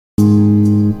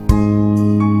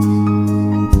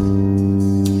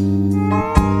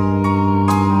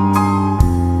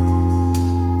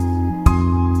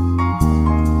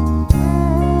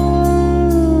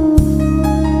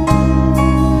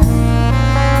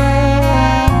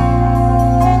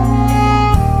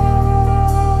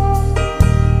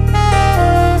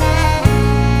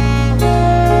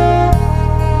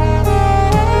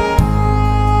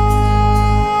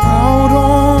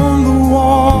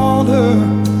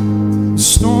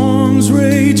storms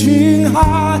raging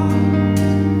high,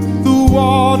 the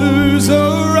waters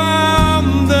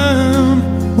around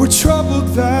them were troubled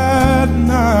that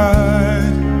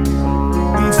night,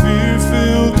 and fear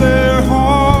filled their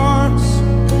hearts,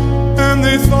 and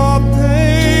they thought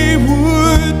they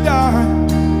would die,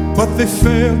 but they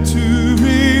failed to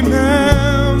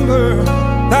remember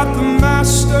that the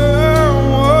Master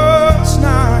was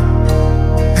nigh,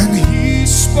 and he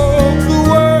spoke the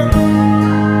word,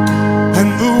 and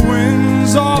the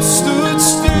winds all stood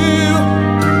still.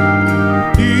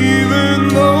 Even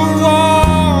the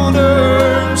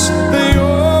waters, they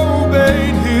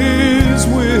obeyed his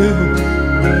will,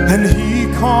 and he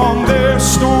calmed their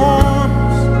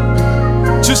storms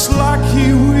just like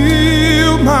he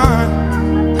will mine,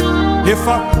 if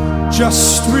I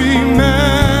just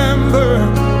remember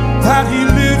that he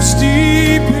lives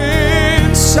deep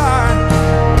inside.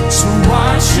 So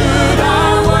why should I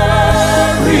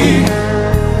worry?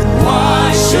 Why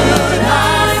should I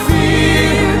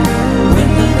fear when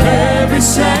the very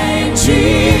same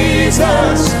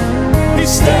Jesus, he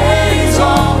stays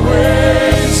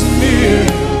always near?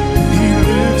 He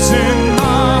lives in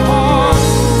my heart,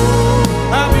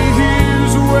 and he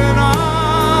hears when I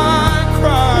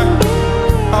cry.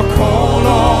 I'll call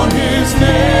on his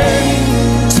name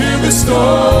till the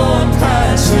storm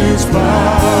passes by.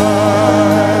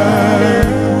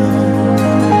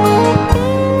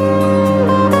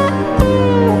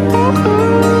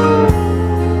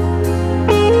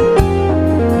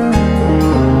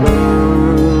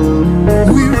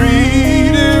 We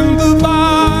read in the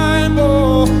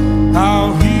Bible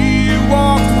how he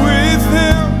walked with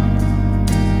them,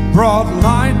 brought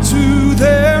light to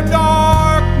their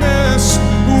darkness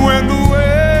when the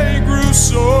way grew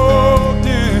so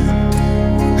dim.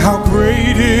 How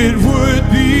great it would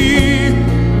be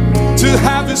to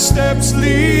have his steps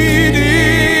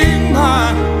leading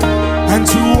mine, and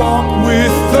to walk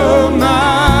with the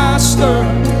Master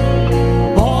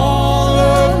all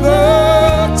of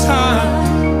the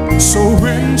time. So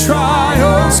when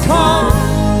trials come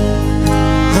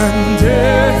and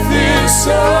death is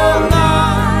so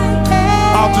nigh,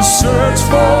 I'll just search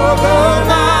for the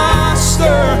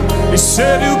Master. He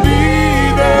said he'll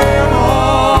be there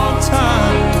on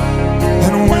time.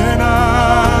 And when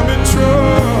I'm in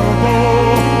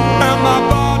trouble and my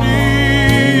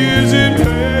body is in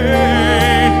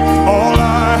pain, all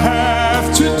I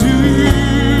have to do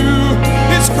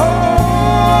is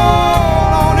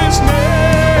call on his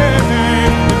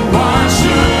name. Why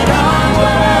should I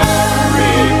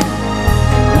worry?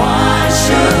 Why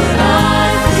should I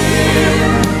fear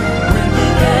when the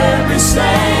very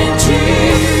same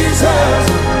Jesus,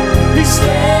 he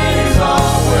stays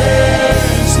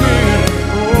always near?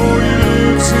 Oh, he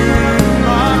lives in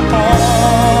my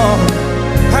heart,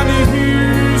 and he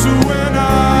hears when I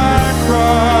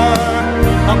cry.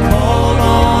 I call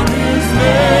on his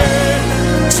name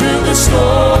till the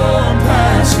storm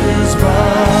passes by.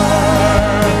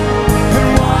 And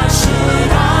why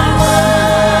should I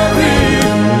worry?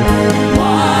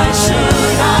 Why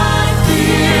should I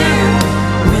fear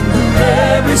when the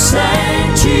very same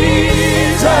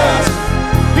Jesus,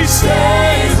 he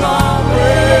stays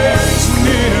always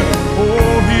near?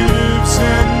 Oh, he lives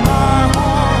in my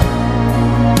heart,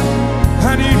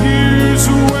 and he hears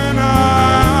when I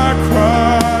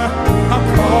cry. I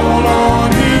call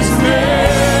on his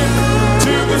name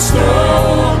till the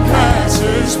storm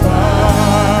passes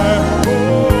by.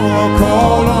 Oh, I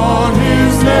call on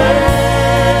his name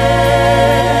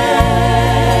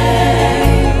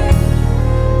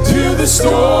till the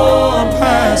storm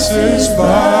passes by.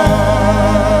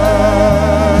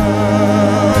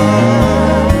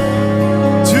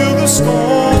 Till the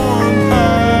storm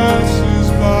passes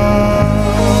by.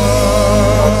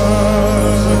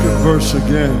 Look at verse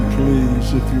again,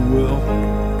 please, if you will.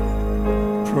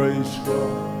 Praise God.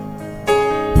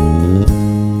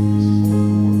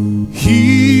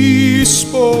 He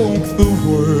spoke the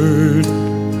word,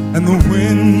 and the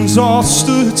winds all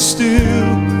stood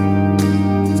still.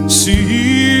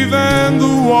 See, even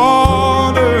the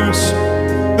waters,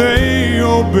 they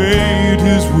obeyed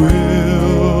his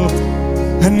will,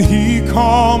 and he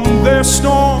calmed their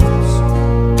storms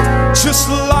just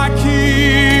like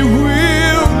he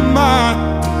will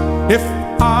mine, if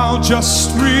I'll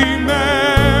just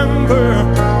remember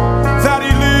that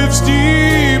he lives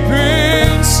deep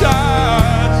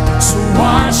inside. So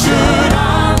why should I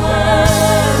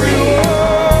worry?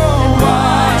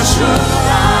 Why should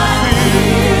I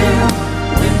fear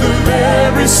when the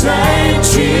very same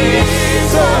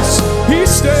Jesus, he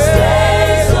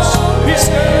stays always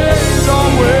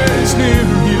near?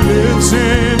 He lives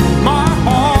in my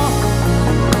heart,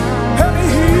 and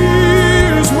he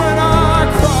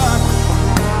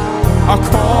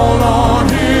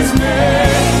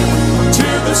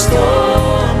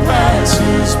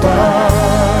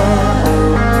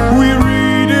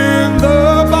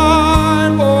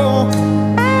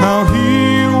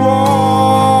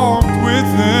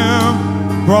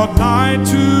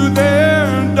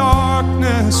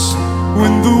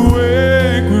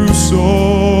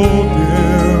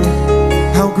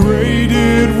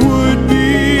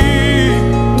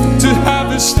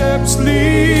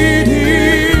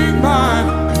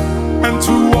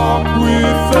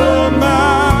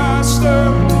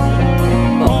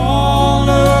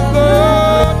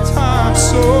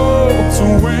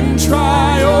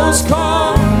trials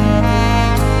come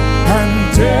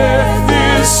and death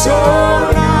is so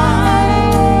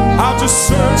nigh, I'll just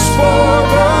search for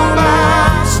the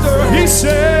Master. He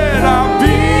said I'll be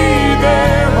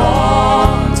there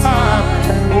on time.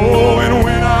 Oh, and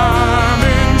when I'm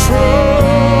in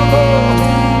trouble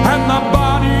and my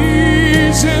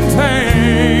body's in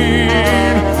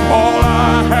pain, all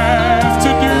I have to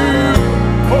do,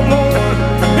 oh Lord,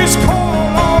 is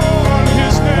call on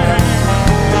His name.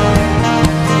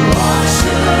 Why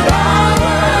should I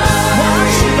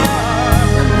worry?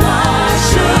 Why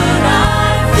should I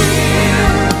fear?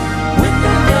 When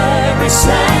the very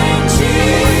same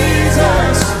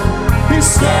Jesus, He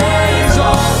stays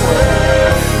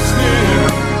always near.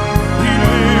 He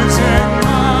lives in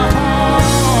my heart,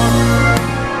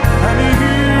 and He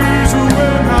hears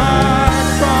when I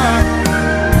cry.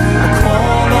 I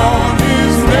call on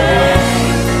His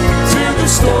name till the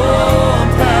storm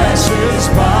passes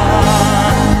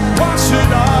by. Why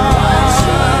should I?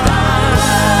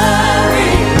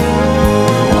 Worry?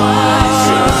 Why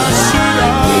should I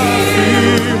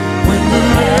fear? When the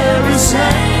very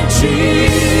same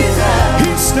Jesus,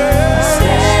 He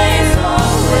stays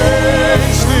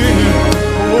always near.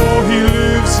 Oh, He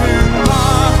lives in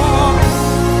my heart,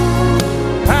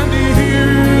 and He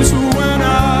hears when I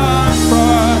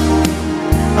cry.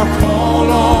 I call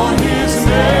on His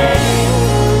name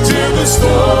till the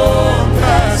storm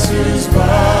passes by.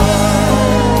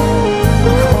 I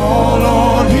call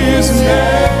on His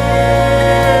name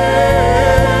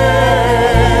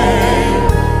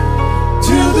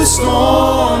till the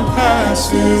storm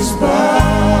passes by.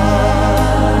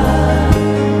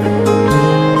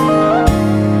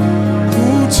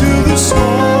 Oh, till the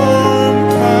storm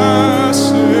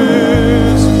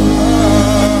passes by.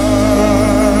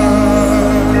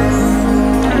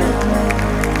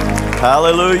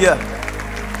 Hallelujah.